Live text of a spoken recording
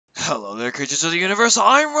Hello there, creatures of the universe,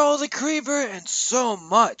 I'm Riellerthecreeper, and so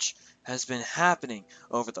much has been happening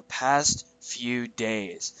over the past few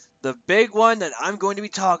days. The big one that I'm going to be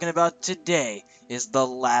talking about today is The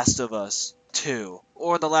Last of Us 2,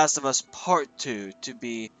 or The Last of Us Part 2 to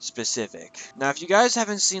be specific. Now, if you guys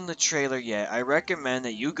haven't seen the trailer yet, I recommend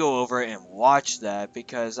that you go over and watch that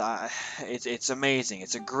because it's amazing.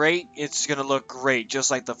 It's gonna look great,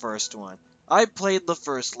 just like the first one. I played the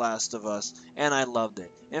first Last of Us, and I loved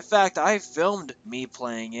it. In fact, I filmed me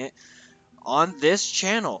playing it on this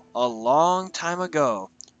channel a long time ago,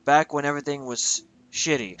 back when everything was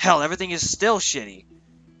shitty. Hell, everything is still shitty.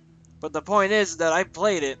 But the point is that I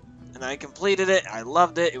played it, and I completed it, I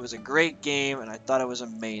loved it, it was a great game, and I thought it was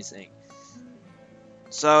amazing.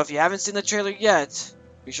 So if you haven't seen the trailer yet,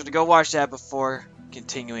 be sure to go watch that before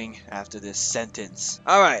continuing after this sentence.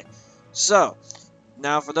 Alright, so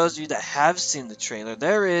now, for those of you that have seen the trailer,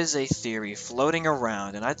 there is a theory floating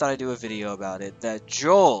around, and I thought I'd do a video about it, that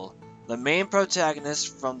Joel, the main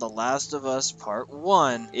protagonist from The Last of Us Part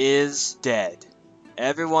 1, is dead.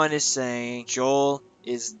 Everyone is saying Joel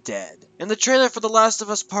is dead. In the trailer for The Last of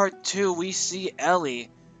Us Part 2, we see Ellie,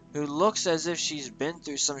 who looks as if she's been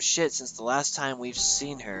through some shit since the last time we've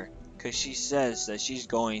seen her, because she says that she's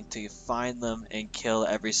going to find them and kill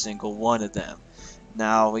every single one of them.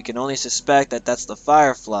 Now, we can only suspect that that's the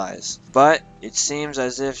Fireflies, but it seems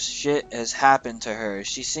as if shit has happened to her.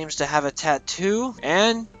 She seems to have a tattoo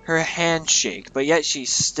and her handshake, but yet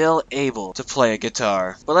she's still able to play a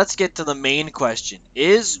guitar. But let's get to the main question.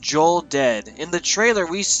 Is Joel dead? In the trailer,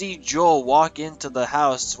 we see Joel walk into the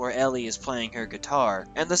house where Ellie is playing her guitar.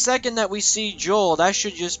 And the second that we see Joel, that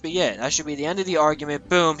should just be it. That should be the end of the argument.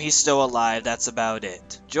 Boom, he's still alive. That's about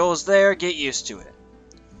it. Joel's there, get used to it.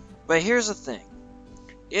 But here's the thing.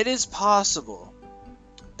 It is possible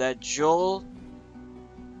that Joel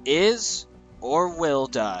is or will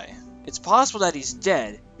die. It's possible that he's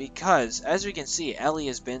dead because, as we can see, Ellie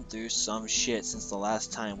has been through some shit since the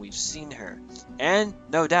last time we've seen her. And,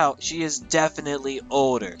 no doubt, she is definitely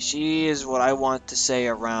older. She is what I want to say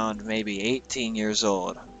around maybe 18 years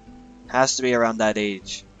old. Has to be around that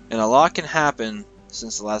age. And a lot can happen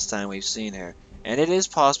since the last time we've seen her. And it is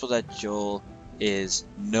possible that Joel is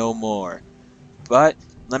no more. But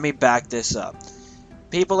let me back this up.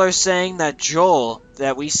 People are saying that Joel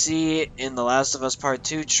that we see in The Last of Us Part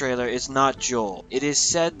 2 trailer is not Joel. It is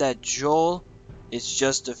said that Joel is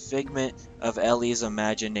just a figment of Ellie's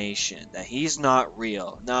imagination, that he's not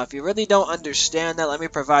real. Now, if you really don't understand that, let me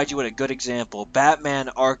provide you with a good example. Batman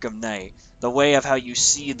Arkham Knight, the way of how you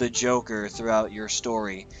see the Joker throughout your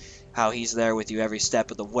story. How he's there with you every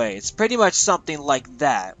step of the way. It's pretty much something like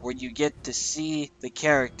that, where you get to see the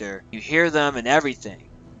character, you hear them and everything,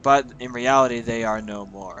 but in reality they are no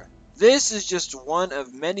more. This is just one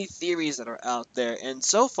of many theories that are out there, and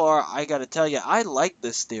so far I gotta tell you, I like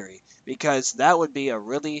this theory, because that would be a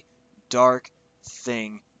really dark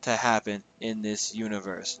thing to happen in this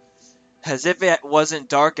universe. As if it wasn't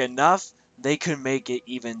dark enough, they could make it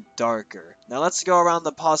even darker. Now let's go around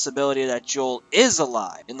the possibility that Joel is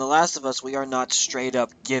alive. In The Last of Us, we are not straight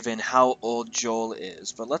up given how old Joel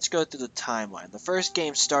is, but let's go through the timeline. The first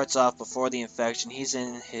game starts off before the infection. He's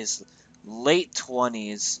in his late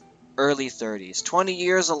 20s, early 30s. 20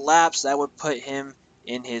 years elapsed, that would put him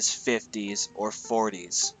in his 50s or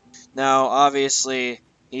 40s. Now, obviously,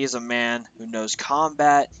 he's a man who knows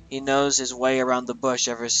combat. He knows his way around the bush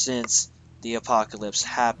ever since the apocalypse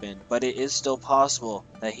happened, but it is still possible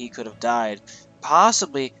that he could have died,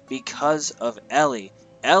 possibly because of Ellie.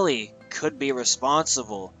 Ellie could be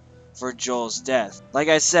responsible for Joel's death. Like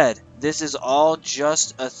I said, this is all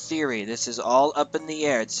just a theory. This is all up in the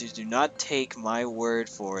air, so do not take my word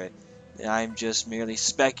for it. I'm just merely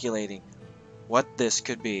speculating what this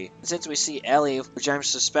could be. Since we see Ellie, which I'm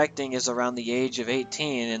suspecting is around the age of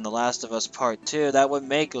 18 in The Last of Us Part 2, that would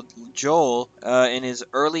make Joel in his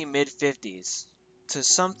early mid-50s. To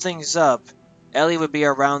sum things up, Ellie would be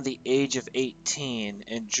around the age of 18,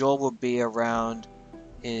 and Joel would be around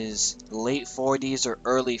his late 40s or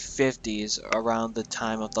early 50s around the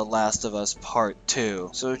time of The Last of Us Part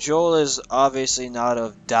 2. So Joel is obviously not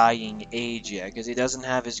of dying age yet, because he doesn't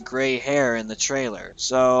have his gray hair in the trailer.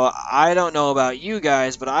 So I don't know about you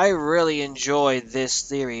guys, but I really enjoy this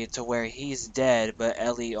theory to where he's dead, but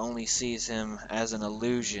Ellie only sees him as an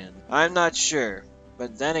illusion. I'm not sure,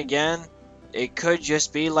 but then again, it could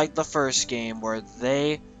just be like the first game, where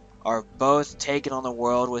they are both taking on the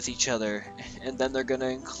world with each other, and then they're gonna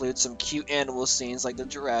include some cute animal scenes like the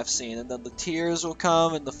giraffe scene, and then the tears will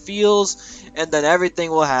come and the feels, and then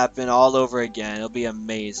everything will happen all over again. It'll be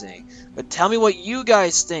amazing. But tell me what you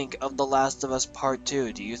guys think of The Last of Us Part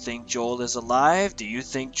 2. Do you think Joel is alive? Do you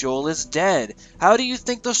think Joel is dead? How do you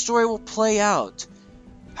think the story will play out?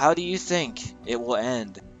 How do you think it will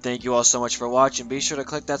end? Thank you all so much for watching. Be sure to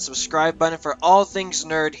click that subscribe button for all things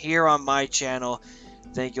nerd here on my channel.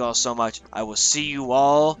 Thank you all so much. I will see you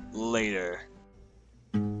all later.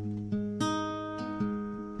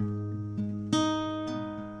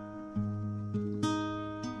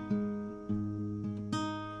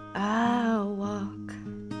 I'll walk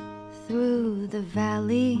through the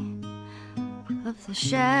valley of the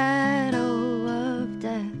shadow of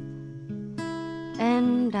death,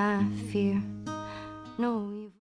 and I fear no